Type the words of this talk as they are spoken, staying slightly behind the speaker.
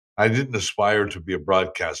I didn't aspire to be a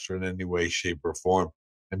broadcaster in any way, shape, or form,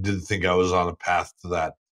 and didn't think I was on a path to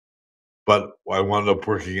that. But I wound up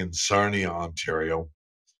working in Sarnia, Ontario,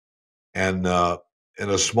 and in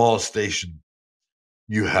a small station,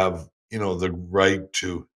 you have the right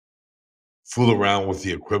to fool around with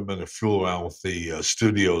the equipment and fool around with the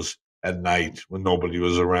studios at night when nobody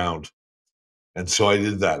was around. And so I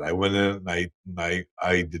did that. I went in at night and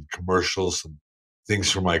I did commercials and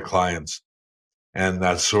things for my clients. And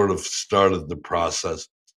that sort of started the process.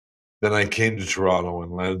 Then I came to Toronto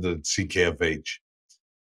and landed at CKFH.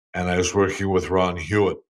 And I was working with Ron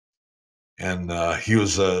Hewitt. And he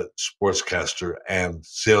was a sportscaster and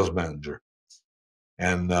sales manager.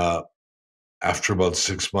 And after about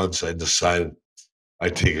 6 months, I decided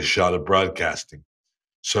I'd take a shot at broadcasting.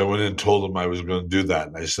 So I went in and told him I was going to do that.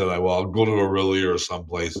 And I said, well, I'll go to Aurelia or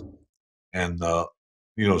someplace and,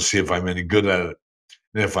 see if I'm any good at it.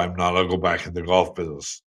 And if I'm not, I'll go back in the golf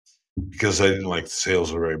business because I didn't like the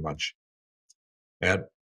sales very much. And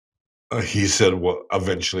he said, well,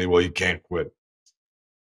 eventually, well, you can't quit.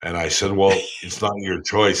 And I said, well, it's not your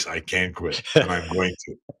choice. I can't quit and I'm going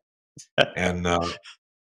to. And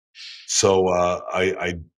so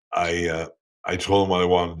I told him what I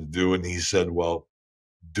wanted to do. And he said, well,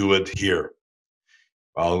 do it here.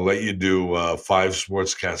 I'll let you do 5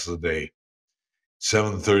 sportscasts a day,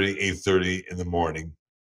 7:30, 8:30 in the morning,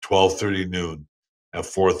 12:30 noon, at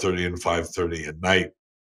 4:30 and 5:30 at night.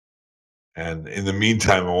 And in the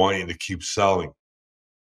meantime, I want you to keep selling.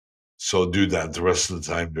 So do that the rest of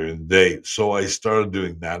the time during the day. So I started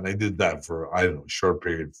doing that, and I did that for, I don't know, a short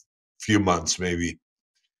period, few months maybe.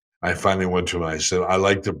 I finally went to him and I said, I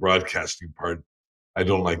like the broadcasting part. I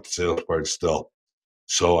don't like the sales part still.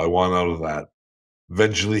 So I want out of that.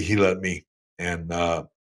 Eventually, he let me. And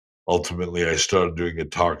ultimately, I started doing a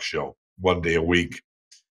talk show 1 day a week.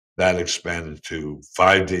 That expanded to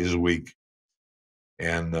 5 days a week.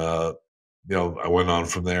 And, I went on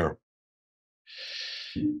from there.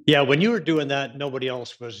 Yeah, when you were doing that, nobody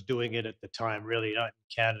else was doing it at the time, really, not in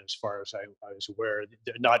Canada, as far as I was aware.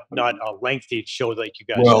 Not a lengthy show like you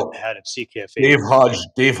guys Well, had at CKFH.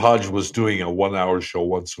 Dave Hodge was doing a 1 hour show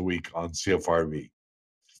once a week on CFRV.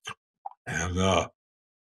 And,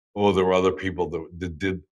 there were other people that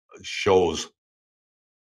did shows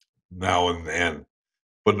now and then,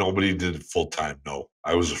 but nobody did it full time. No,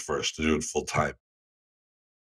 I was the first to do it full time.